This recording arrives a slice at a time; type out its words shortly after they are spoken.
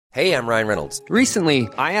Hey, I'm Ryan Reynolds. Recently,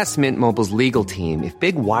 I asked Mint Mobile's legal team if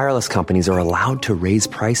big wireless companies are allowed to raise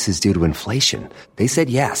prices due to inflation. They said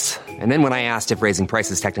yes. And then when I asked if raising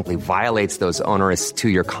prices technically violates those onerous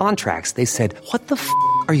two-year contracts, they said, "What the f***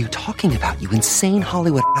 are you talking about, you insane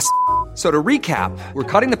Hollywood ass?" So to recap, we're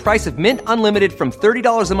cutting the price of Mint Unlimited from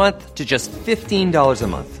 $30 a month to just $15 a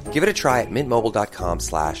month. Give it a try at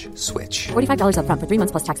mintmobile.com/switch. $45 up front for 3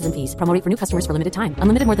 months plus taxes and fees. Promo rate for new customers for limited time.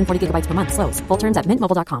 Unlimited more than 40 gigabytes per month. Slows full terms at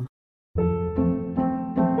mintmobile.com.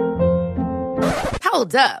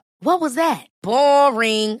 Hold up. What was that?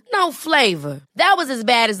 Boring. No flavor. That was as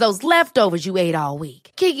bad as those leftovers you ate all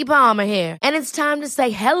week. Keke Palmer here, and it's time to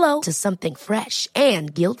say hello to something fresh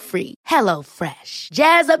and guilt-free. Hello Fresh.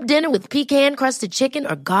 Jazz up dinner with pecan-crusted chicken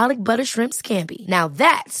or garlic butter shrimp scampi. Now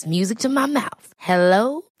that's music to my mouth.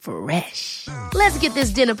 Hello Fresh. Let's get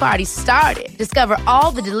this dinner party started. Discover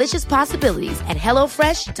all the delicious possibilities at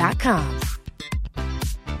hellofresh.com.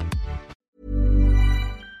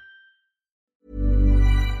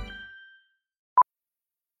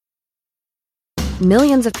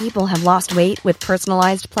 Millions of people have lost weight with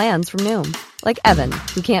personalized plans from Noom. Like Evan,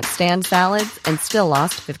 who can't stand salads and still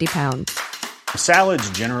lost 50 pounds. Salads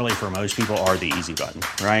generally for most people are the easy button,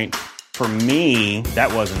 right? For me,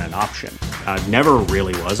 that wasn't an option. I never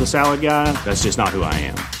really was a salad guy. That's just not who I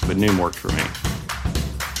am. But Noom worked for me.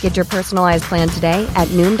 Get your personalized plan today at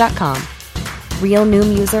Noom.com. Real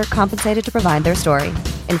Noom user compensated to provide their story.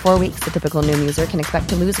 In 4 weeks, the typical Noom user can expect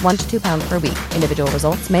to lose 1 to 2 pounds per week. Individual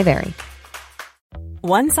results may vary.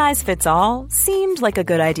 One size fits all seemed like a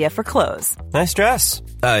good idea for clothes. Nice dress.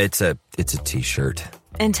 It's a t-shirt.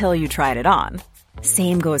 Until you tried it on.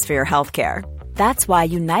 Same goes for your healthcare. That's why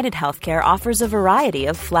United Healthcare offers a variety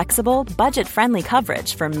of flexible, budget-friendly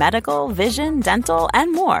coverage for medical, vision, dental,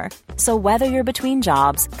 and more. So whether you're between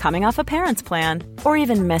jobs, coming off a parent's plan, or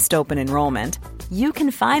even missed open enrollment, you can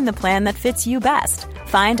find the plan that fits you best.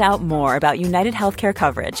 Find out more about United Healthcare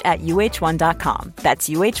coverage at uh1.com. That's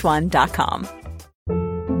uh1.com.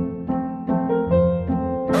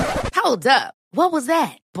 Hold up. What was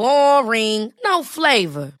that? Boring. No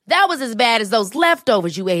flavor. That was as bad as those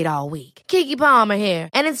leftovers you ate all week. Keke Palmer here,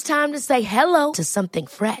 and it's time to say hello to something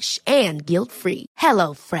fresh and guilt-free.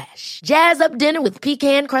 Hello Fresh. Jazz up dinner with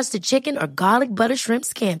pecan-crusted chicken or garlic butter shrimp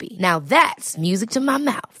scampi. Now that's music to my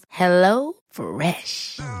mouth. Hello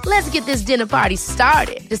Fresh. Let's get this dinner party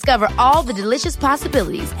started. Discover all the delicious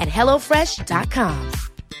possibilities at hellofresh.com.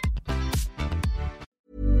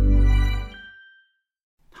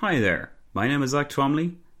 Hi there, my name is Zach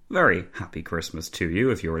Twomley. Very happy Christmas to you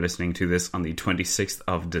if you are listening to this on the 26th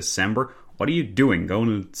of December. What are you doing? Go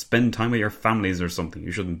and spend time with your families or something.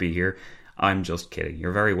 You shouldn't be here. I'm just kidding.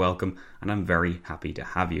 You're very welcome, and I'm very happy to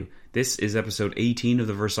have you. This is episode 18 of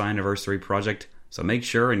the Versailles Anniversary Project, so make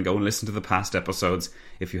sure and go and listen to the past episodes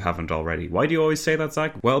if you haven't already. Why do you always say that,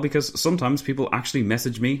 Zach? Well, because sometimes people actually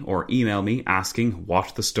message me or email me asking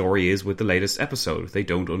what the story is with the latest episode. They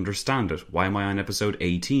don't understand it. Why am I on episode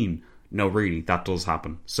 18? No, really, that does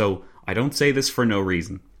happen. So, I don't say this for no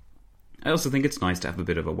reason. I also think it's nice to have a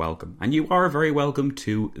bit of a welcome, and you are very welcome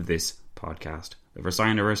to this podcast. The Versailles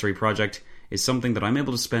Anniversary Project is something that I'm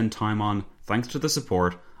able to spend time on thanks to the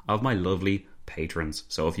support of my lovely patrons.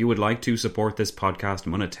 So if you would like to support this podcast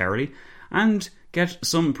monetarily and get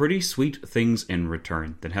some pretty sweet things in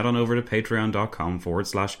return, then head on over to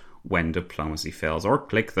patreon.com/whendiplomacyfails or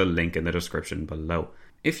click the link in the description below.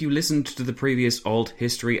 If you listened to the previous alt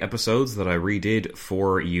history episodes that I redid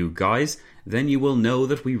for you guys, then you will know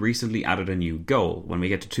that we recently added a new goal. When we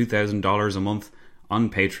get to $2,000 a month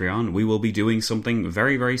on Patreon, we will be doing something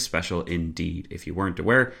very, very special indeed. If you weren't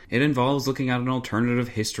aware, it involves looking at an alternative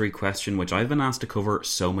history question, which I've been asked to cover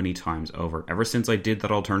so many times over. Ever since I did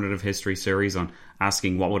that alternative history series on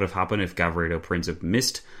asking what would have happened if Gavrilo Princip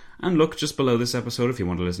missed, and look just below this episode if you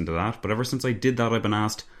want to listen to that, but ever since I did that I've been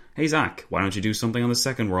asked, hey Zach, why don't you do something on the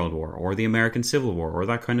Second World War, or the American Civil War, or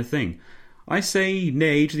that kind of thing. I say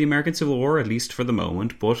nay to the American Civil War, at least for the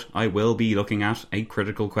moment, but I will be looking at a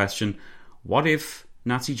critical question. What if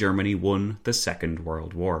Nazi Germany won the Second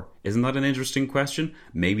World War? Isn't that an interesting question?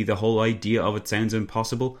 Maybe the whole idea of it sounds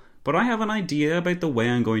impossible, but I have an idea about the way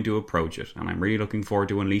I'm going to approach it, and I'm really looking forward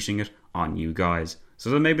to unleashing it on you guys. So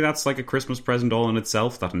then maybe that's like a Christmas present all in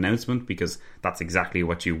itself, that announcement, because that's exactly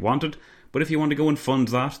what you wanted. But if you want to go and fund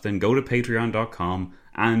that, then go to patreon.com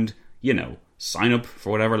and, sign up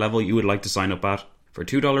for whatever level you would like to sign up at. For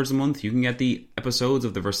 $2 a month, you can get the episodes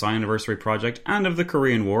of the Versailles Anniversary Project and of the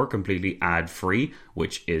Korean War completely ad-free,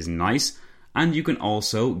 which is nice. And you can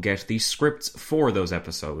also get the scripts for those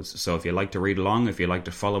episodes. So if you like to read along, if you like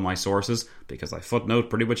to follow my sources, because I footnote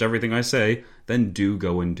pretty much everything I say, then do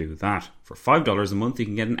go and do that. For $5 a month, you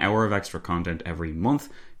can get an hour of extra content every month,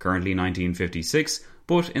 currently 1956,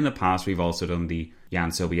 but in the past we've also done the Jan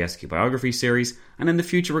Sobieski biography series, and in the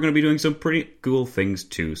future we're going to be doing some pretty cool things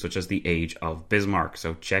too, such as the Age of Bismarck,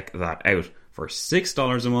 so check that out. For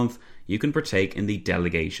 $6 a month, you can partake in the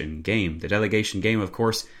delegation game. The delegation game, of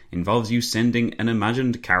course, involves you sending an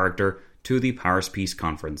imagined character to the Paris Peace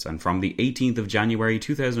Conference, and from the 18th of January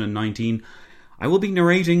 2019, I will be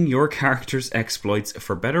narrating your character's exploits,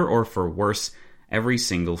 for better or for worse, every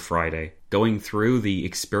single Friday, going through the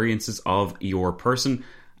experiences of your person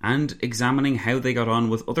and examining how they got on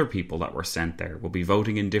with other people that were sent there. We'll be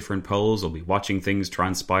voting in different polls, we'll be watching things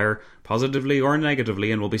transpire, positively or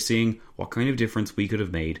negatively, and we'll be seeing what kind of difference we could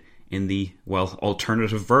have made in the, well,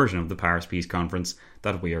 alternative version of the Paris Peace Conference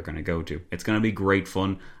that we are going to go to. It's going to be great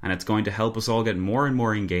fun, and it's going to help us all get more and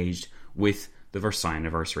more engaged with the Versailles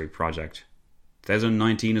Anniversary project.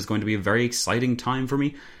 2019 is going to be a very exciting time for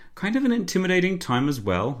me, kind of an intimidating time as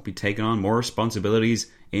well. I'll be taking on more responsibilities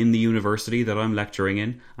in the university that I'm lecturing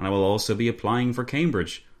in, and I will also be applying for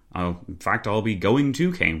Cambridge. In fact, I'll be going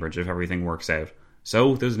to Cambridge if everything works out.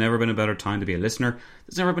 So, there's never been a better time to be a listener.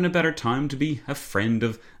 There's never been a better time to be a friend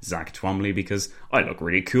of Zach Twomley, because I look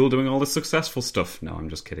really cool doing all the successful stuff. No, I'm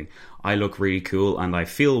just kidding. I look really cool and I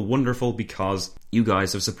feel wonderful because you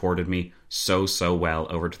guys have supported me so well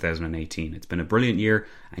over 2018. It's been a brilliant year,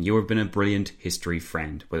 and you have been a brilliant history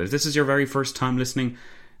friend. Whether this is your very first time listening,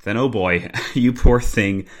 then oh boy, you poor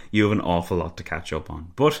thing, you have an awful lot to catch up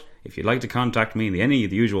on. But if you'd like to contact me in any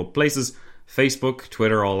of the usual places, Facebook,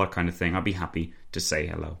 Twitter, all that kind of thing, I'd be happy to say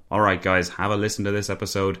hello. Alright guys, have a listen to this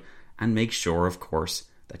episode, and make sure, of course,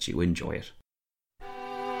 that you enjoy it.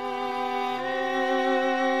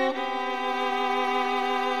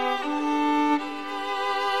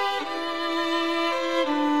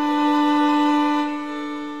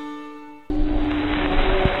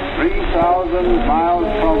 Miles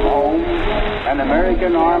from home, an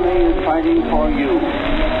American army is fighting for you.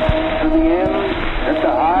 To the end that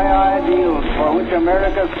the high ideals for which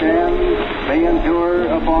America stands may endure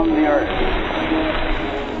upon the earth.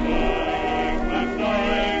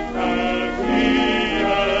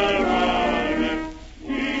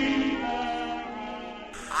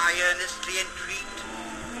 I earnestly entreat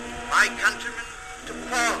my countrymen to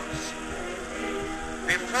pause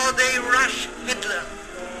before they rush Hitler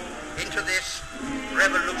into this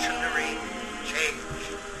revolutionary change,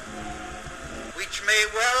 which may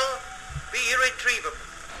well be irretrievable.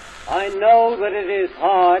 I know that it is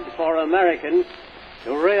hard for Americans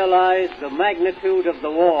to realize the magnitude of the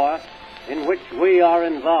war in which we are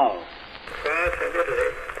involved. France and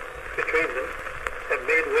Italy, between them, have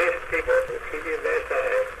made West people the Treaty of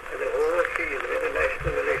Versailles, and the whole field of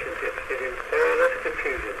international relationships is in perilous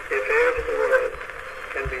confusion. The affairs of the world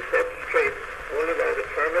can be set straight only by the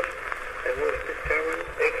firmest and most determined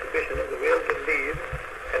exhibition of the will to lead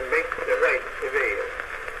and make the right prevail.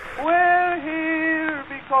 We're here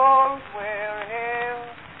because we're here,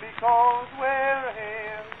 because we're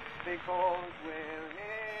here, because we're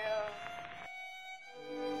here.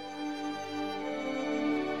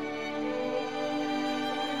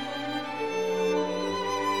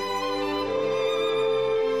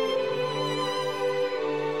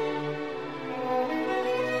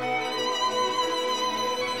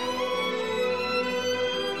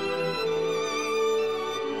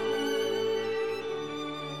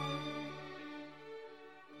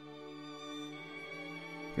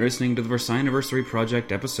 You're listening to the Versailles Anniversary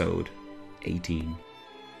Project, episode 18.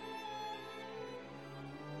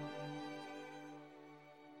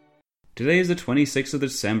 Today is the 26th of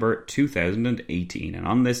December 2018, and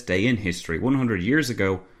on this day in history, 100 years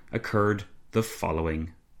ago, occurred the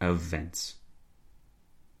following events.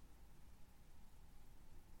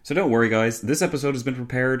 So don't worry guys, this episode has been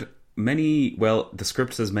prepared the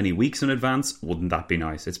script says many weeks in advance. Wouldn't that be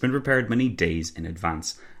nice? It's been prepared many days in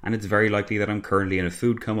advance, and it's very likely that I'm currently in a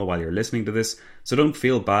food coma while you're listening to this, so don't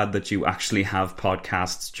feel bad that you actually have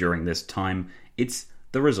podcasts during this time. It's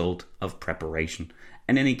the result of preparation.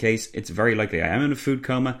 In any case, it's very likely I am in a food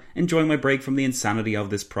coma, enjoying my break from the insanity of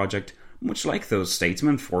this project, much like those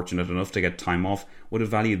statesmen fortunate enough to get time off would have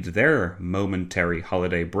valued their momentary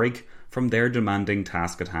holiday break from their demanding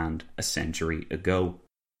task at hand a century ago.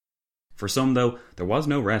 For some, though, there was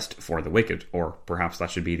no rest for the wicked, or perhaps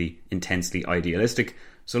that should be the intensely idealistic,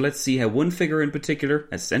 so let's see how one figure in particular,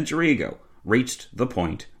 a century ago, reached the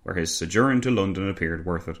point where his sojourn to London appeared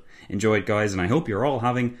worth it. Enjoy it, guys, and I hope you're all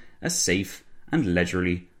having a safe and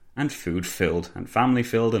leisurely and food-filled, and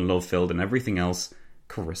family-filled, and love-filled, and everything else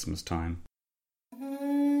Christmas time.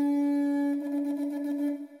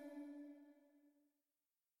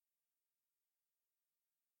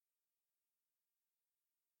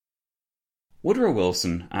 Woodrow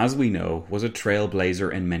Wilson, as we know, was a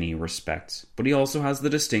trailblazer in many respects, but he also has the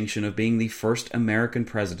distinction of being the first American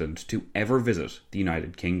president to ever visit the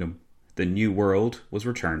United Kingdom. The New World was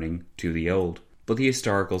returning to the Old, but the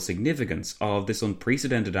historical significance of this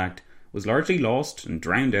unprecedented act was largely lost and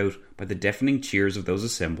drowned out by the deafening cheers of those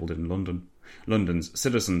assembled in London. London's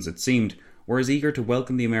citizens, it seemed, were as eager to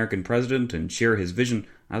welcome the American president and cheer his vision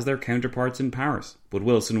as their counterparts in Paris, but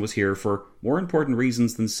Wilson was here for more important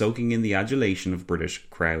reasons than soaking in the adulation of British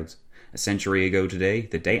crowds. A century ago today,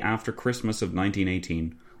 the day after Christmas of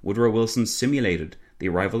 1918, Woodrow Wilson simulated the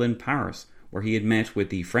arrival in Paris, where he had met with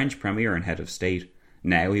the French Premier and head of state.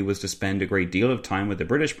 Now he was to spend a great deal of time with the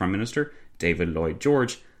British Prime Minister, David Lloyd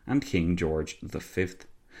George, and King George V.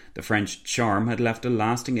 The French charm had left a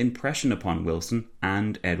lasting impression upon Wilson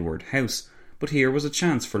and Edward House, but here was a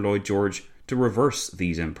chance for Lloyd George to reverse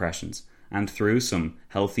these impressions, and through some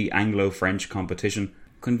healthy Anglo-French competition,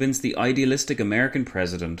 convince the idealistic American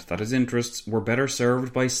president that his interests were better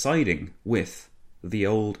served by siding with the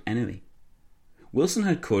old enemy. Wilson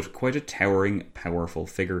had cut quite a towering, powerful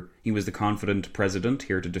figure. He was the confident president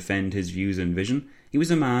here to defend his views and vision. He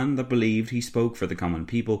was a man that believed he spoke for the common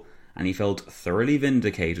people, and he felt thoroughly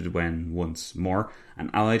vindicated when, once more,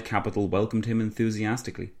 an Allied capital welcomed him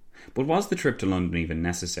enthusiastically. But was the trip to London even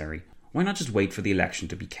necessary? Why not just wait for the election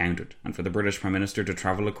to be counted, and for the British Prime Minister to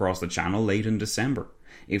travel across the Channel late in December?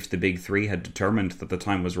 If the Big Three had determined that the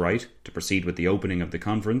time was right to proceed with the opening of the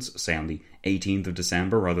conference, say on the 18th of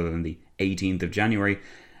December rather than the 18th of January,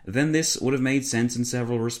 then this would have made sense in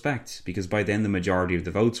several respects, because by then the majority of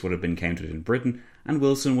the votes would have been counted in Britain, and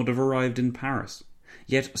Wilson would have arrived in Paris.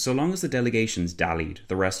 Yet, so long as the delegations dallied,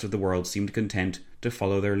 the rest of the world seemed content to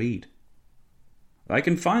follow their lead. I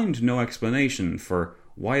can find no explanation for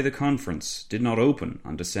why the conference did not open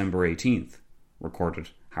on December 18th, recorded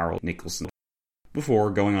Harold Nicolson, before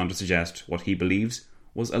going on to suggest what he believes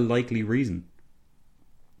was a likely reason.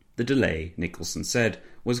 The delay, Nicolson said,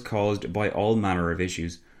 was caused by all manner of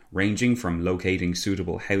issues, ranging from locating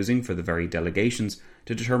suitable housing for the very delegations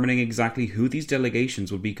to determining exactly who these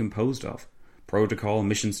delegations would be composed of, protocol,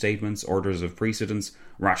 mission statements, orders of precedence,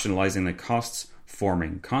 rationalising the costs,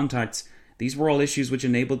 forming contacts. These were all issues which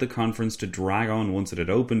enabled the conference to drag on once it had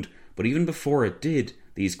opened, but even before it did,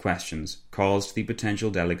 these questions caused the potential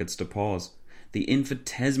delegates to pause. The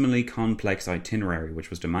infinitesimally complex itinerary which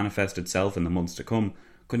was to manifest itself in the months to come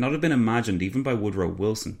could not have been imagined even by Woodrow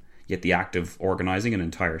Wilson, yet the act of organising an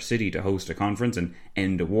entire city to host a conference and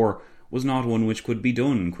end a war was not one which could be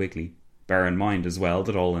done quickly. Bear in mind as well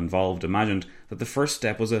that all involved imagined that the first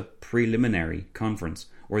step was a preliminary conference,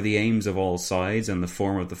 where the aims of all sides and the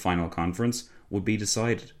form of the final conference would be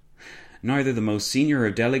decided. Neither the most senior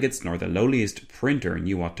of delegates nor the lowliest printer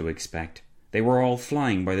knew what to expect. They were all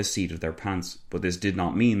flying by the seat of their pants, but this did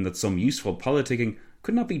not mean that some useful politicking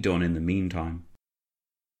could not be done in the meantime.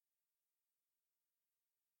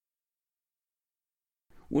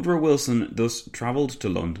 Woodrow Wilson thus travelled to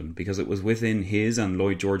London because it was within his and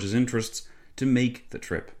Lloyd George's interests to make the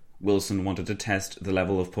trip. Wilson wanted to test the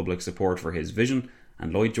level of public support for his vision,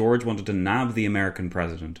 and Lloyd George wanted to nab the American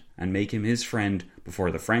president and make him his friend before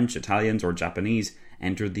the French, Italians or Japanese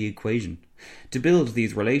entered the equation. To build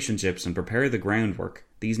these relationships and prepare the groundwork,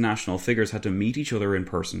 these national figures had to meet each other in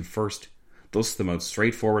person first. Thus the most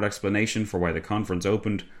straightforward explanation for why the conference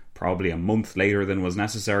opened, probably a month later than was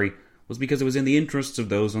necessary, was because it was in the interests of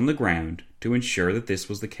those on the ground to ensure that this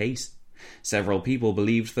was the case. Several people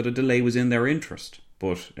believed that a delay was in their interest,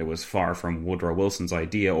 but it was far from Woodrow Wilson's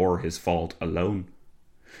idea or his fault alone.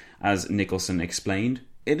 As Nicolson explained,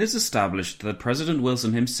 it is established that President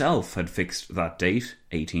Wilson himself had fixed that date,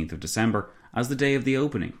 18th of December, as the day of the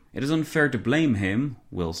opening. It is unfair to blame him,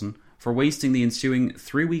 Wilson, for wasting the ensuing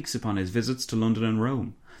 3 weeks upon his visits to London and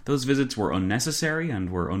Rome. Those visits were unnecessary and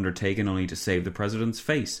were undertaken only to save the president's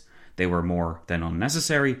face. They were more than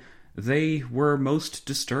unnecessary, they were most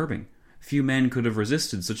disturbing. Few men could have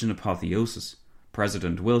resisted such an apotheosis.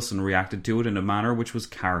 President Wilson reacted to it in a manner which was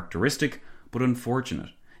characteristic, but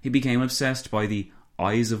unfortunate. He became obsessed by the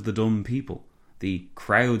eyes of the dumb people. The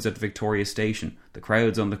crowds at Victoria Station, the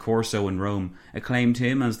crowds on the Corso in Rome, acclaimed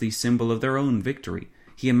him as the symbol of their own victory.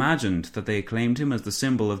 He imagined that they acclaimed him as the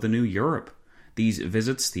symbol of the new Europe. These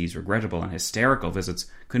visits, these regrettable and hysterical visits,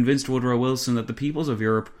 convinced Woodrow Wilson that the peoples of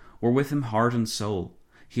Europe were with him heart and soul.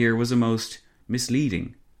 Here was a most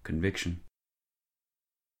misleading conviction.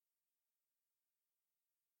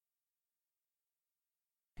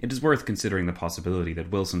 It is worth considering the possibility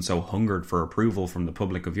that Wilson so hungered for approval from the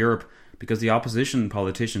public of Europe because the opposition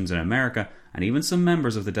politicians in America, and even some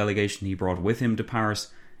members of the delegation he brought with him to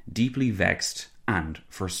Paris, deeply vexed and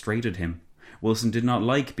frustrated him. Wilson did not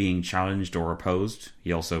like being challenged or opposed.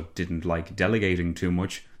 He also didn't like delegating too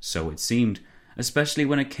much, so it seemed, especially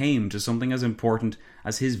when it came to something as important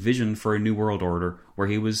as his vision for a new world order where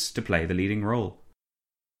he was to play the leading role.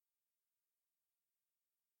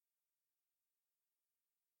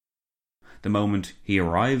 The moment he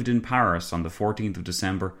arrived in Paris on the 14th of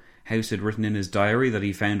December, House had written in his diary that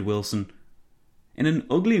he found Wilson in an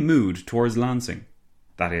ugly mood towards Lansing.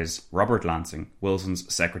 That is, Robert Lansing,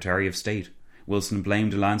 Wilson's Secretary of State. Wilson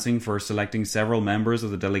blamed Lansing for selecting several members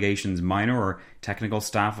of the delegation's minor or technical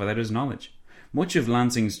staff without his knowledge. Much of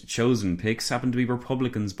Lansing's chosen picks happened to be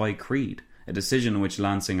Republicans by creed, a decision which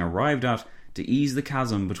Lansing arrived at to ease the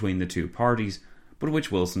chasm between the two parties, but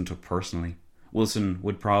which Wilson took personally. Wilson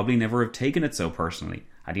would probably never have taken it so personally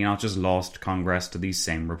had he not just lost Congress to these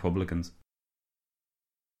same Republicans.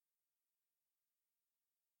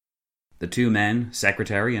 The two men,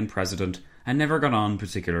 Secretary and President, had never got on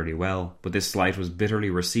particularly well, but this slight was bitterly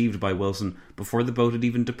received by Wilson before the boat had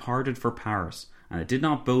even departed for Paris, and it did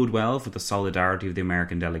not bode well for the solidarity of the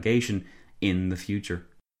American delegation in the future.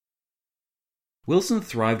 Wilson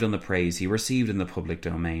thrived on the praise he received in the public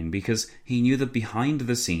domain because he knew that behind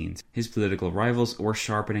the scenes his political rivals were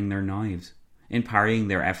sharpening their knives. In parrying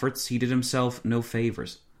their efforts, he did himself no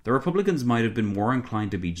favours. The Republicans might have been more inclined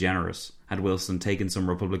to be generous had Wilson taken some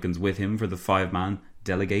Republicans with him for the 5-man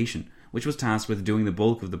delegation, which was tasked with doing the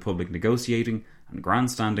bulk of the public negotiating and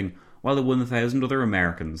grandstanding, while the 1,000 other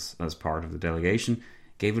Americans, as part of the delegation,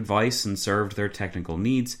 gave advice and served their technical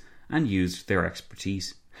needs and used their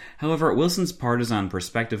expertise. However, Wilson's partisan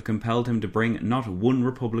perspective compelled him to bring not one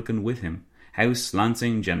Republican with him. House,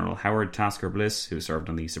 Lansing, General Howard Tasker Bliss, who served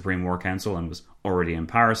on the Supreme War Council and was already in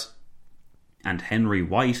Paris, and Henry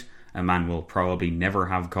White, a man we'll probably never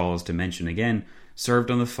have cause to mention again,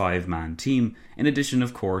 served on the 5-man team, in addition,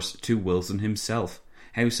 of course, to Wilson himself.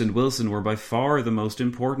 House and Wilson were by far the most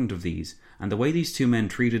important of these, and the way these two men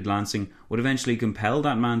treated Lansing would eventually compel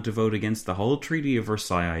that man to vote against the whole Treaty of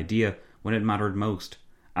Versailles idea when it mattered most.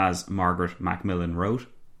 As Margaret Macmillan wrote,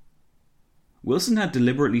 Wilson had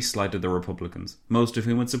deliberately slighted the Republicans, most of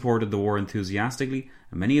whom had supported the war enthusiastically,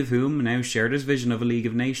 and many of whom now shared his vision of a League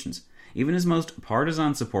of Nations. Even his most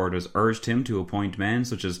partisan supporters urged him to appoint men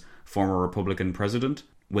such as former Republican President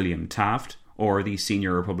William Taft, or the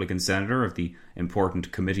senior Republican Senator of the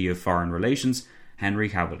important Committee of Foreign Relations, Henry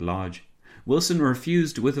Cabot Lodge. Wilson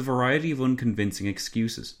refused with a variety of unconvincing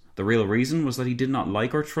excuses. The real reason was that he did not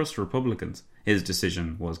like or trust Republicans. His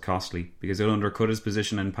decision was costly, because it undercut his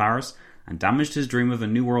position in Paris and damaged his dream of a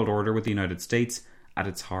new world order with the United States at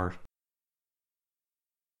its heart.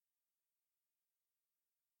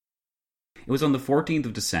 It was on the 14th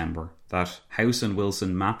of December that House and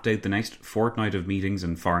Wilson mapped out the next fortnight of meetings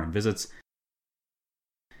and foreign visits.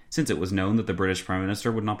 Since it was known that the British Prime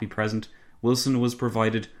Minister would not be present, Wilson was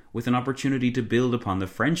provided with an opportunity to build upon the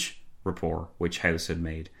French rapport which House had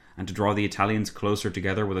made, and to draw the Italians closer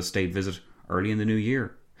together with a state visit early in the new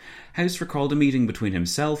year. House recalled a meeting between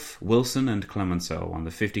himself, Wilson and Clemenceau on the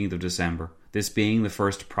 15th of December, this being the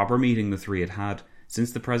first proper meeting the three had had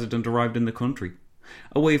since the President arrived in the country.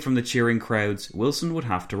 Away from the cheering crowds, Wilson would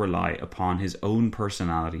have to rely upon his own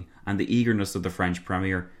personality and the eagerness of the French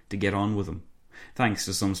Premier to get on with him. Thanks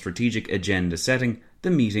to some strategic agenda setting, the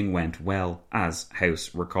meeting went well, as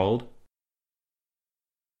House recalled.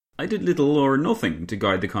 I did little or nothing to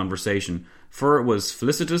guide the conversation, for it was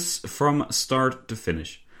felicitous from start to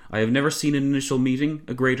finish. I have never seen an initial meeting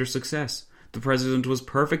a greater success. The President was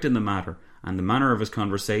perfect in the matter, and the manner of his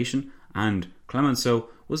conversation, and Clemenceau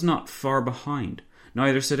was not far behind.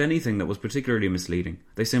 Neither said anything that was particularly misleading.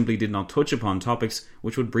 They simply did not touch upon topics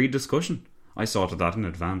which would breed discussion. I saw to that in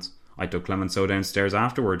advance. I took Clemenceau downstairs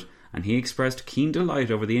afterward, and he expressed keen delight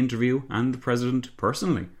over the interview and the President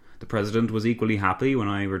personally. The President was equally happy when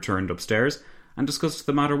I returned upstairs and discussed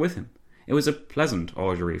the matter with him. It was a pleasant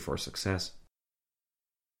augury for success.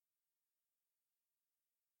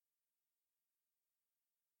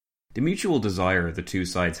 The mutual desire the two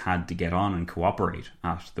sides had to get on and cooperate,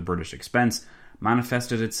 at the British expense,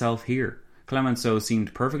 manifested itself here. Clemenceau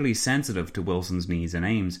seemed perfectly sensitive to Wilson's needs and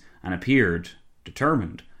aims, and appeared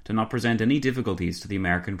determined to not present any difficulties to the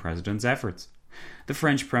American President's efforts. The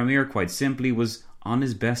French Premier, quite simply, was on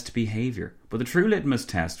his best behaviour, but the true litmus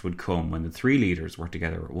test would come when the three leaders were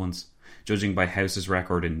together at once. Judging by House's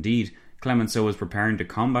record indeed, Clemenceau was preparing to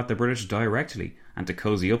combat the British directly, and to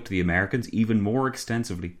cosy up to the Americans even more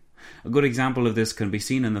extensively. A good example of this can be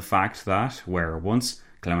seen in the fact that, where once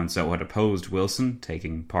Clemenceau had opposed Wilson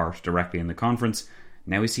taking part directly in the conference.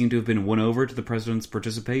 Now he seemed to have been won over to the president's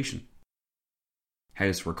participation.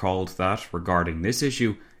 House recalled that, regarding this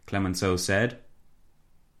issue, Clemenceau said,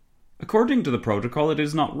 "According to the protocol it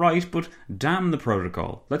is not right, but damn the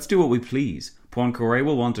protocol. Let's do what we please. Poincaré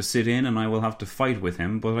will want to sit in and I will have to fight with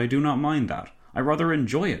him, but I do not mind that. I rather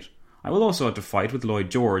enjoy it. I will also have to fight with Lloyd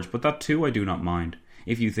George, but that too I do not mind.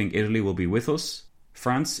 If you think Italy will be with us,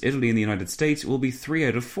 France, Italy and the United States will be 3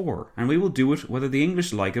 out of 4, and we will do it whether the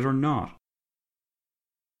English like it or not."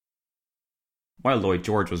 While Lloyd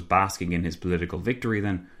George was basking in his political victory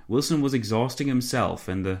then, Wilson was exhausting himself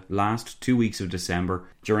in the last 2 weeks of December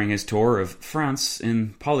during his tour of France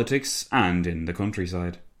in politics and in the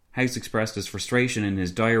countryside. House expressed his frustration in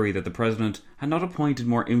his diary that the president had not appointed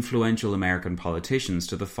more influential American politicians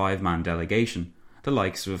to the 5-man delegation. The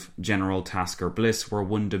likes of General Tasker Bliss were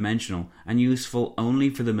one-dimensional and useful only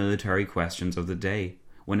for the military questions of the day.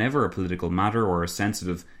 Whenever a political matter or a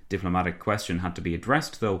sensitive diplomatic question had to be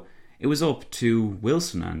addressed, though, it was up to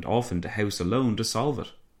Wilson and often to House alone to solve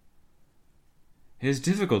it. "It is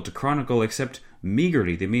difficult to chronicle except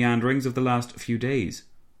meagrely the meanderings of the last few days,"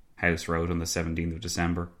 House wrote on the 17th of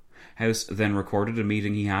December. House then recorded a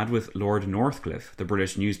meeting he had with Lord Northcliffe, the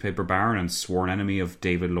British newspaper baron and sworn enemy of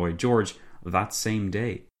David Lloyd George, that same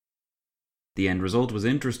day. The end result was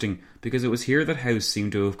interesting because it was here that House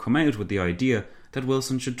seemed to have come out with the idea that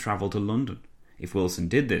Wilson should travel to London. If Wilson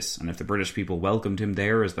did this, and if the British people welcomed him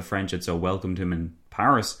there as the French had so welcomed him in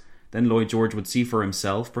Paris, then Lloyd George would see for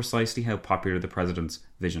himself precisely how popular the president's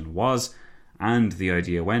vision was, and the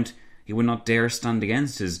idea went, he would not dare stand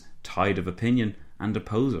against his tide of opinion and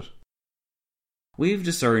oppose it. We've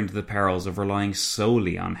discerned the perils of relying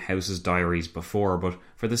solely on House's diaries before, but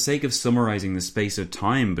for the sake of summarising the space of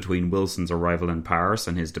time between Wilson's arrival in Paris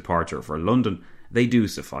and his departure for London, they do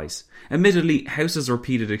suffice. Admittedly, House's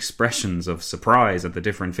repeated expressions of surprise at the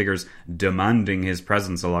different figures demanding his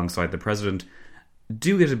presence alongside the president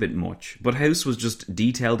do get a bit much, but House was just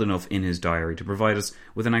detailed enough in his diary to provide us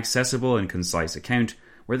with an accessible and concise account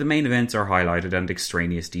where the main events are highlighted and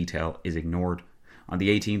extraneous detail is ignored. On the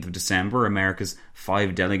 18th of December, America's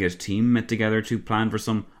 5-delegate team met together to plan for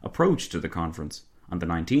some approach to the conference. On the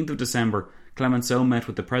 19th of December, Clemenceau met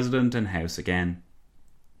with the President and House again.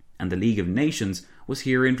 And the League of Nations was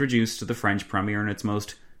here introduced to the French Premier in its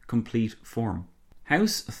most complete form.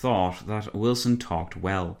 House thought that Wilson talked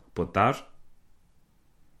well, but that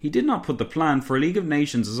he did not put the plan for a League of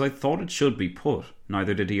Nations as I thought it should be put.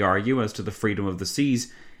 Neither did he argue as to the freedom of the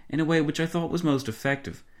seas in a way which I thought was most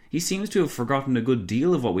effective. He seems to have forgotten a good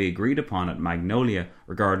deal of what we agreed upon at Magnolia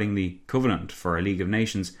regarding the covenant for a League of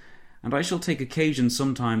Nations, and I shall take occasion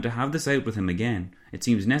sometime to have this out with him again. It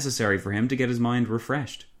seems necessary for him to get his mind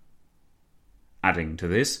refreshed. Adding to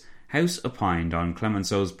this, House opined on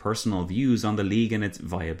Clemenceau's personal views on the League and its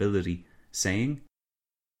viability, saying,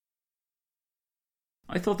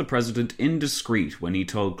 "I thought the President indiscreet when he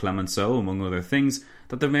told Clemenceau, among other things,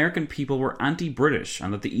 that the American people were anti-British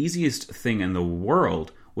and that the easiest thing in the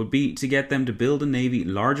world would be to get them to build a navy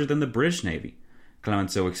larger than the British Navy.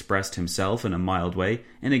 Clemenceau expressed himself in a mild way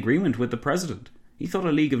in agreement with the President. He thought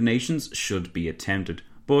a League of Nations should be attempted,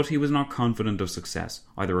 but he was not confident of success,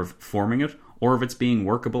 either of forming it or of its being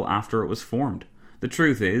workable after it was formed. The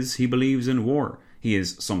truth is, he believes in war. He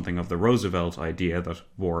is something of the Roosevelt idea that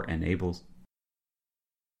war enables."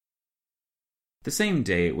 The same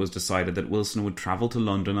day it was decided that Wilson would travel to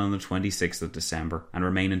London on the 26th of December and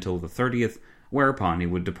remain until the 30th, whereupon he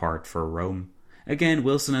would depart for Rome. Again,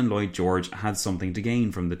 Wilson and Lloyd George had something to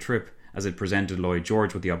gain from the trip, as it presented Lloyd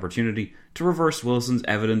George with the opportunity to reverse Wilson's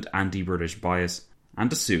evident anti-British bias, and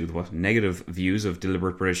to soothe what negative views of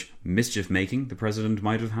deliberate British mischief-making the President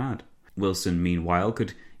might have had. Wilson, meanwhile,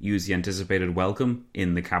 could use the anticipated welcome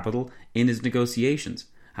in the capital in his negotiations.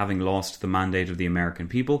 Having lost the mandate of the American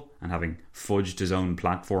people, and having fudged his own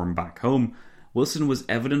platform back home, Wilson was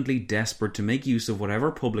evidently desperate to make use of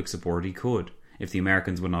whatever public support he could. If the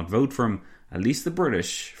Americans would not vote for him, at least the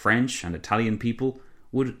British, French and Italian people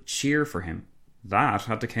would cheer for him. That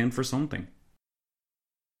had to count for something.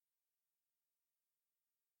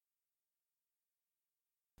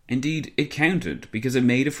 Indeed, it counted, because it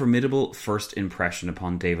made a formidable first impression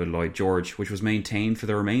upon David Lloyd George, which was maintained for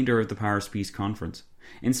the remainder of the Paris Peace Conference.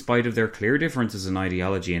 In spite of their clear differences in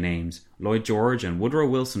ideology and aims, Lloyd George and Woodrow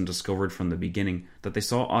Wilson discovered from the beginning that they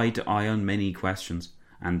saw eye to eye on many questions,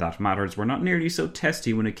 and that matters were not nearly so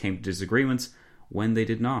testy when it came to disagreements when they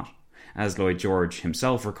did not. As Lloyd George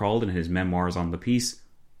himself recalled in his memoirs on the peace,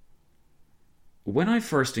 "When I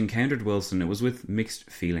first encountered Wilson, it was with mixed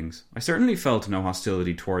feelings. I certainly felt no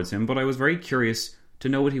hostility towards him, but I was very curious to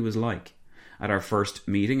know what he was like. At our first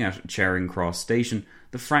meeting at Charing Cross Station,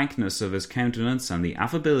 the frankness of his countenance and the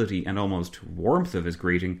affability and almost warmth of his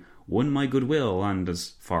greeting won my goodwill, and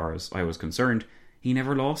as far as I was concerned, he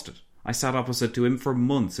never lost it. I sat opposite to him for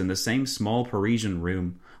months in the same small Parisian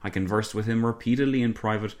room. I conversed with him repeatedly in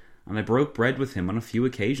private, and I broke bread with him on a few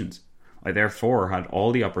occasions. I therefore had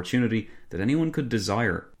all the opportunity that anyone could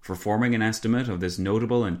desire for forming an estimate of this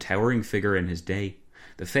notable and towering figure in his day.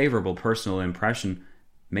 The favourable personal impression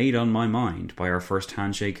made on my mind by our first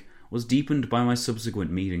handshake was deepened by my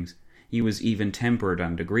subsequent meetings. He was even-tempered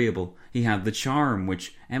and agreeable. He had the charm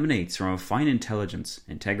which emanates from a fine intelligence,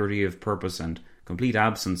 integrity of purpose, and complete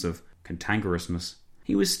absence of cantankerousness.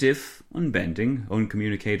 He was stiff, unbending,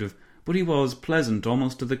 uncommunicative, but he was pleasant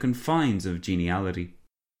almost to the confines of geniality.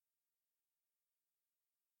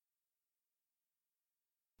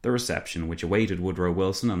 The reception which awaited Woodrow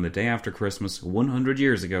Wilson on the day after Christmas 100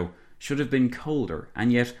 years ago should have been colder,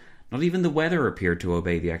 and yet not even the weather appeared to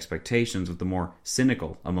obey the expectations of the more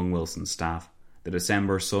cynical among Wilson's staff. The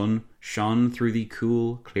December sun shone through the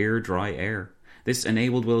cool, clear, dry air. This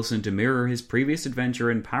enabled Wilson to mirror his previous adventure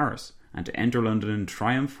in Paris and to enter London in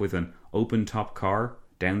triumph with an open-top car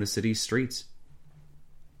down the city's streets.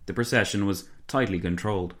 The procession was tightly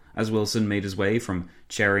controlled, as Wilson made his way from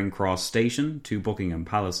Charing Cross Station to Buckingham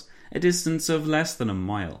Palace, a distance of less than a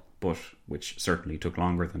mile, but which certainly took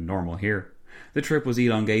longer than normal here. The trip was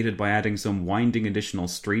elongated by adding some winding additional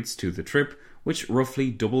streets to the trip, which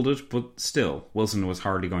roughly doubled it, but still, Wilson was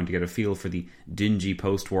hardly going to get a feel for the dingy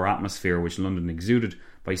post-war atmosphere which London exuded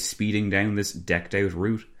by speeding down this decked-out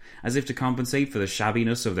route. As if to compensate for the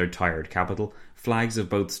shabbiness of their tired capital, flags of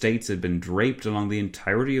both states had been draped along the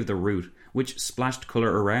entirety of the route, which splashed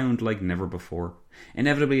colour around like never before.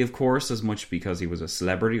 Inevitably, of course, as much because he was a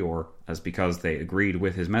celebrity or as because they agreed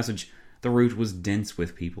with his message, the route was dense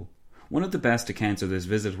with people. One of the best accounts of this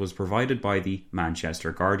visit was provided by the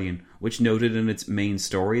Manchester Guardian, which noted in its main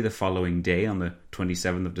story the following day, on the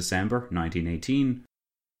 27th of December, 1918,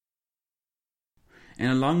 "In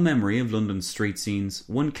a long memory of London's street scenes,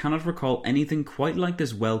 one cannot recall anything quite like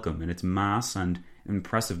this welcome in its mass and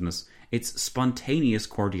impressiveness, its spontaneous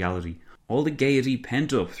cordiality. All the gaiety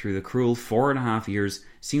pent up through the cruel 4.5 years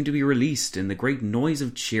seemed to be released in the great noise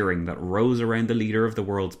of cheering that rose around the leader of the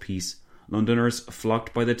world's peace. Londoners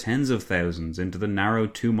flocked by the tens of thousands into the narrow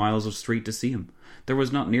 2 miles of street to see him. There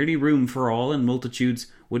was not nearly room for all, and multitudes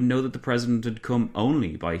would know that the President had come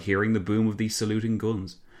only by hearing the boom of the saluting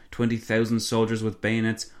guns. 20,000 soldiers with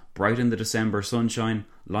bayonets, bright in the December sunshine,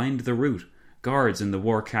 lined the route. Guards in the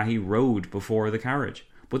war khaki rode before the carriage.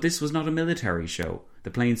 But this was not a military show.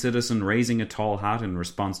 The plain citizen raising a tall hat in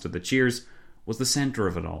response to the cheers was the centre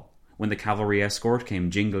of it all. When the cavalry escort came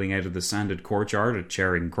jingling out of the sanded courtyard at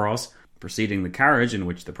Charing Cross, preceding the carriage in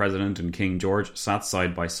which the President and King George sat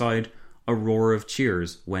side by side, a roar of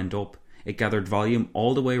cheers went up. It gathered volume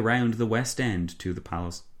all the way round the West End to the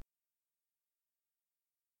palace."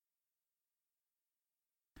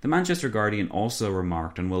 The Manchester Guardian also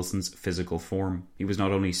remarked on Wilson's physical form. He was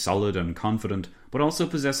not only solid and confident, but also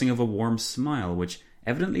possessing of a warm smile, which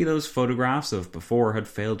evidently those photographs of before had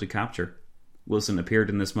failed to capture. Wilson appeared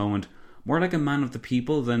in this moment more like a man of the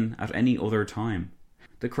people than at any other time.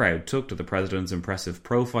 The crowd took to the President's impressive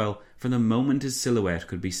profile from the moment his silhouette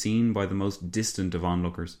could be seen by the most distant of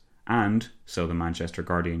onlookers. And, so the Manchester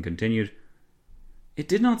Guardian continued, "It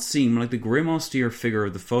did not seem like the grim austere figure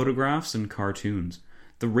of the photographs and cartoons.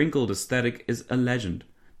 The wrinkled aesthetic is a legend.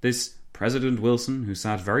 This President Wilson, who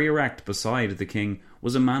sat very erect beside the King,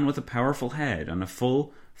 was a man with a powerful head and a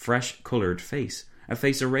full, fresh-coloured face, a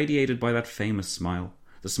face irradiated by that famous smile.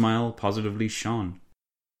 The smile positively shone.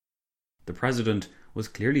 The President was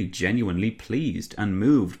clearly genuinely pleased and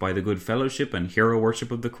moved by the good fellowship and hero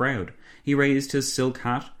worship of the crowd. He raised his silk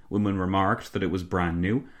hat, women remarked that it was brand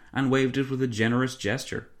new, and waved it with a generous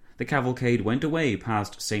gesture. The cavalcade went away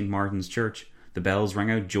past St. Martin's Church. The bells rang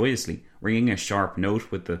out joyously, ringing a sharp note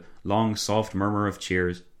with the long soft murmur of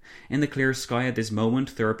cheers. In the clear sky at this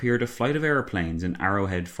moment there appeared a flight of aeroplanes in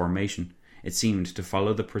arrowhead formation. It seemed to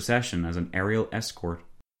follow the procession as an aerial escort.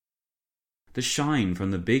 The shine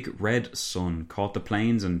from the big red sun caught the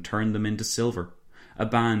planes and turned them into silver. A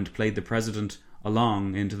band played the President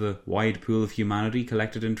along into the wide pool of humanity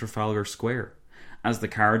collected in Trafalgar Square. As the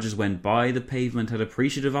carriages went by, the pavement had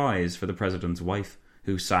appreciative eyes for the President's wife,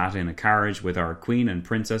 who sat in a carriage with our Queen and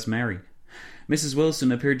Princess Mary. Mrs.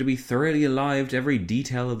 Wilson appeared to be thoroughly alive to every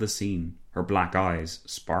detail of the scene. Her black eyes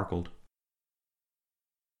sparkled.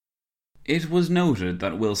 It was noted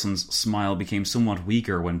that Wilson's smile became somewhat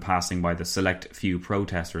weaker when passing by the select few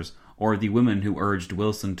protesters, or the women who urged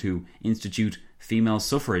Wilson to institute female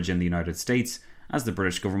suffrage in the United States, as the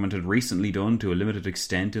British government had recently done to a limited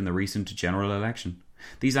extent in the recent general election.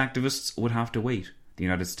 These activists would have to wait. The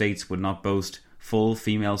United States would not boast full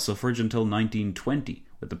female suffrage until 1920,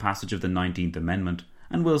 with the passage of the 19th Amendment,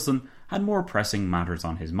 and Wilson had more pressing matters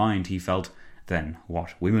on his mind, he felt, than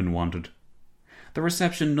what women wanted. The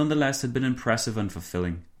reception nonetheless had been impressive and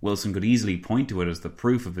fulfilling. Wilson could easily point to it as the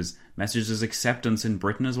proof of his message's acceptance in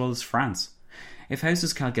Britain as well as France. If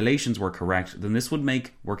House's calculations were correct, then this would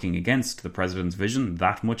make working against the President's vision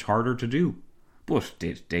that much harder to do. But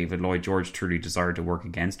did David Lloyd George truly desire to work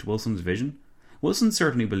against Wilson's vision? Wilson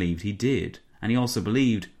certainly believed he did, and he also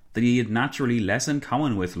believed that he had naturally less in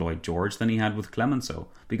common with Lloyd George than he had with Clemenceau,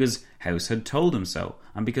 because House had told him so,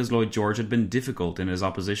 and because Lloyd George had been difficult in his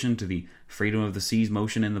opposition to the freedom of the seas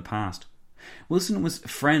motion in the past. Wilson was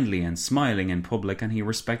friendly and smiling in public, and he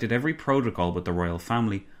respected every protocol with the royal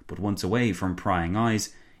family, but once away from prying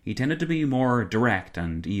eyes, he tended to be more direct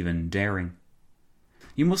and even daring.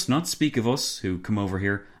 "You must not speak of us, who come over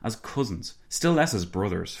here, as cousins, still less as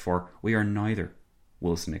brothers, for we are neither,"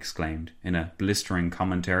 Wilson exclaimed, in a blistering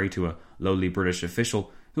commentary to a lowly British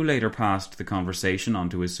official who later passed the conversation on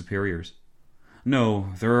to his superiors.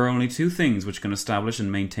 "No, there are only two things which can establish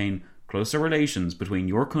and maintain closer relations between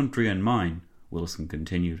your country and mine," Wilson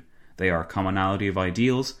continued. "They are commonality of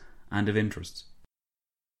ideals and of interests."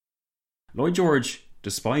 Lloyd George,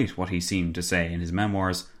 despite what he seemed to say in his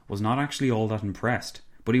memoirs, was not actually all that impressed,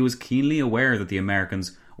 but he was keenly aware that the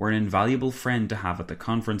Americans were an invaluable friend to have at the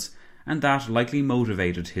conference, and that likely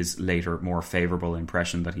motivated his later more favourable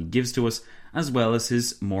impression that he gives to us, as well as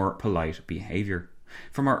his more polite behaviour.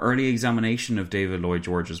 From our early examination of David Lloyd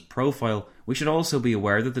George's profile, we should also be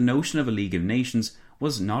aware that the notion of a League of Nations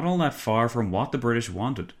was not all that far from what the British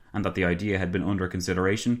wanted, and that the idea had been under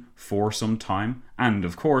consideration for some time, and,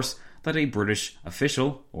 of course, that a British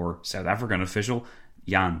official, or South African official,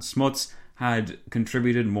 Jan Smuts, had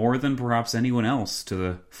contributed more than perhaps anyone else to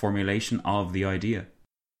the formulation of the idea.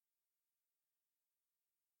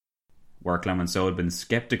 Where Clemenceau had been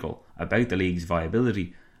sceptical about the League's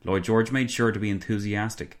viability, Lloyd George made sure to be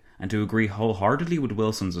enthusiastic, and to agree wholeheartedly with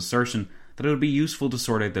Wilson's assertion that it would be useful to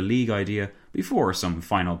sort out the League idea before some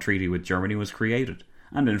final treaty with Germany was created,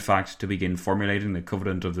 and in fact to begin formulating the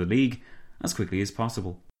Covenant of the League as quickly as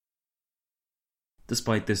possible.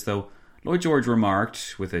 Despite this, though, Lloyd George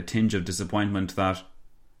remarked, with a tinge of disappointment, that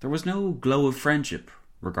there was no glow of friendship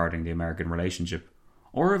regarding the American relationship,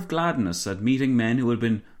 or of gladness at meeting men who had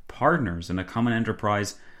been partners in a common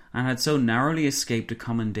enterprise and had so narrowly escaped a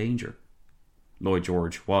common danger. Lloyd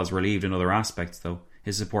George was relieved in other aspects, though.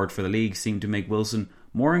 His support for the League seemed to make Wilson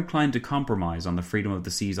more inclined to compromise on the freedom of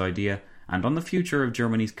the seas idea and on the future of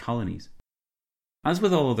Germany's colonies. As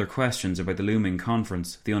with all other questions about the looming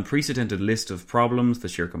conference, the unprecedented list of problems, the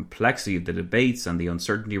sheer complexity of the debates, and the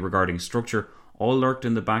uncertainty regarding structure all lurked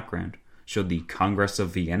in the background. Should the Congress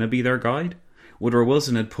of Vienna be their guide? Woodrow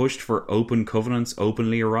Wilson had pushed for open covenants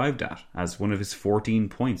openly arrived at, as one of his 14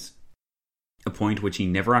 points. A point which he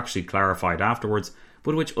never actually clarified afterwards,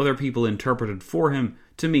 but which other people interpreted for him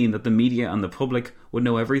to mean that the media and the public would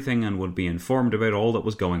know everything and would be informed about all that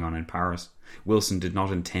was going on in Paris. Wilson did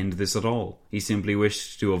not intend this at all. He simply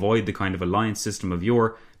wished to avoid the kind of alliance system of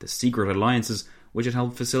yore, the secret alliances which had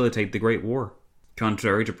helped facilitate the Great War.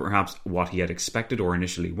 Contrary to perhaps what he had expected or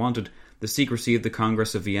initially wanted, the secrecy of the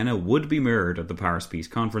Congress of Vienna would be mirrored at the Paris Peace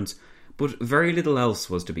Conference, but very little else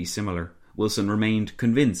was to be similar. Wilson remained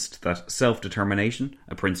convinced that self-determination,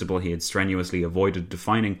 a principle he had strenuously avoided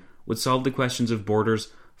defining, would solve the questions of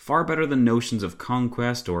borders far better than notions of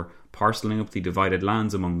conquest or parcelling up the divided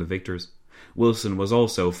lands among the victors. Wilson was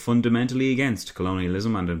also fundamentally against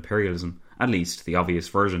colonialism and imperialism, at least the obvious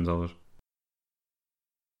versions of it.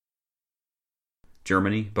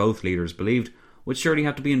 Germany, both leaders believed, would surely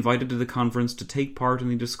have to be invited to the conference to take part in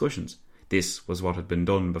the discussions. This was what had been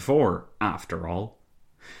done before, after all.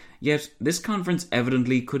 Yet this conference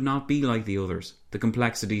evidently could not be like the others. The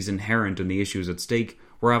complexities inherent in the issues at stake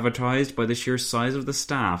were advertised by the sheer size of the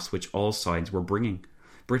staffs which all sides were bringing.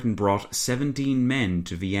 Britain brought 17 men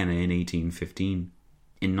to Vienna in 1815.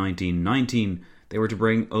 In 1919, they were to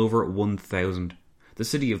bring over 1,000. The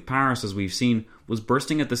city of Paris, as we've seen, was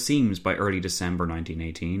bursting at the seams by early December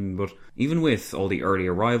 1918, but even with all the early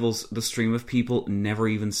arrivals, the stream of people never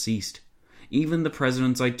even ceased. Even the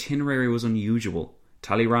President's itinerary was unusual.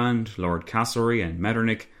 Talleyrand, Lord Castlereagh and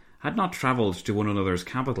Metternich had not travelled to one another's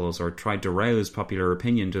capitals or tried to rouse popular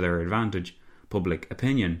opinion to their advantage. Public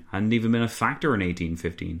opinion hadn't even been a factor in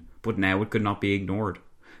 1815, but now it could not be ignored.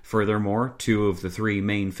 Furthermore, two of the three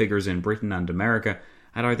main figures in Britain and America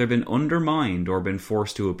had either been undermined or been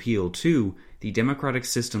forced to appeal to the democratic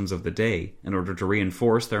systems of the day in order to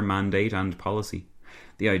reinforce their mandate and policy.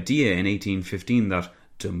 The idea in 1815 that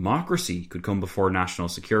democracy could come before national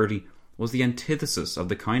security was the antithesis of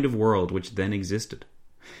the kind of world which then existed.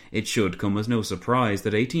 It should come as no surprise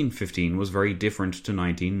that 1815 was very different to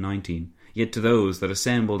 1919, yet to those that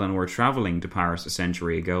assembled and were travelling to Paris a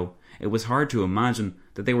century ago, it was hard to imagine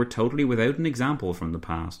that they were totally without an example from the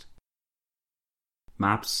past.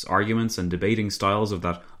 Maps, arguments and debating styles of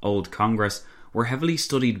that old Congress were heavily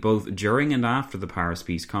studied both during and after the Paris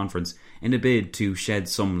Peace Conference in a bid to shed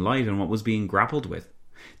some light on what was being grappled with.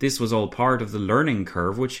 This was all part of the learning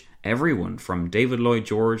curve which everyone, from David Lloyd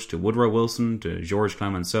George to Woodrow Wilson to Georges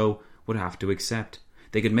Clemenceau, would have to accept.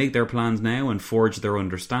 They could make their plans now and forge their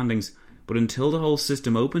understandings, but until the whole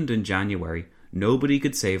system opened in January, nobody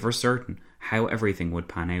could say for certain how everything would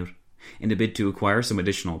pan out. In a bid to acquire some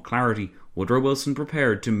additional clarity, Woodrow Wilson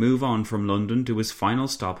prepared to move on from London to his final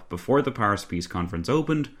stop before the Paris Peace Conference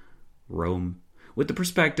opened, Rome. With the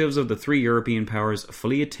perspectives of the three European powers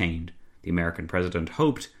fully attained, the American president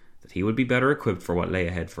hoped that he would be better equipped for what lay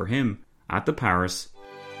ahead for him at the Paris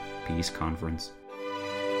Peace Conference.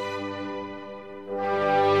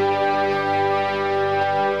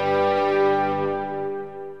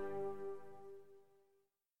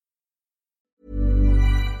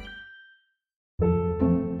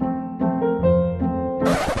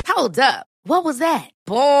 Hold up. What was that?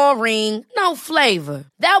 Boring. No flavor.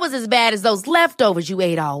 That was as bad as those leftovers you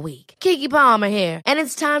ate all week. Keke Palmer here, and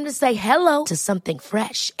it's time to say hello to something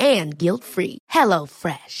fresh and guilt-free. Hello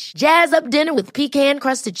Fresh. Jazz up dinner with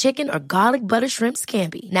pecan-crusted chicken or garlic butter shrimp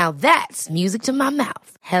scampi. Now that's music to my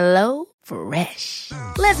mouth. Hello Fresh.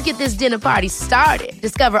 Let's get this dinner party started.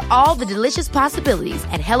 Discover all the delicious possibilities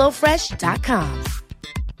at HelloFresh.com.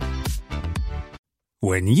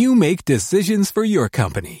 When you make decisions for your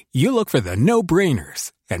company, you look for the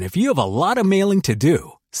no-brainers. And if you have a lot of mailing to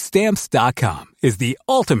do, Stamps.com is the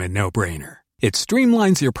ultimate no-brainer. It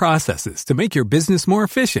streamlines your processes to make your business more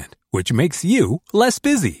efficient, which makes you less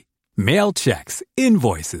busy. Mail checks,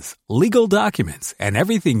 invoices, legal documents, and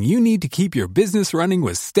everything you need to keep your business running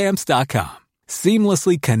with Stamps.com.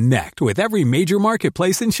 Seamlessly connect with every major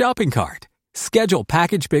marketplace and shopping cart. Schedule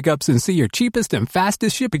package pickups and see your cheapest and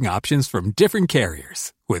fastest shipping options from different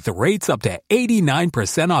carriers, with rates up to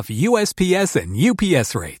 89% off USPS and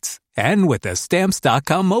UPS rates. And with the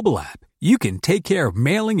Stamps.com mobile app, you can take care of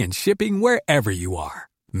mailing and shipping wherever you are.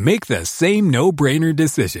 Make the same no-brainer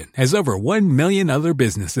decision as over 1 million other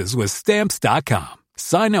businesses with Stamps.com.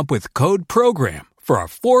 Sign up with code PROGRAM for a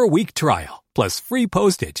 4-week trial, plus free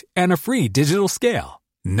postage and a free digital scale.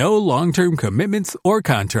 No long-term commitments or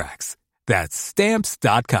contracts. That's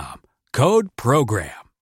Stamps.com. Code PROGRAM.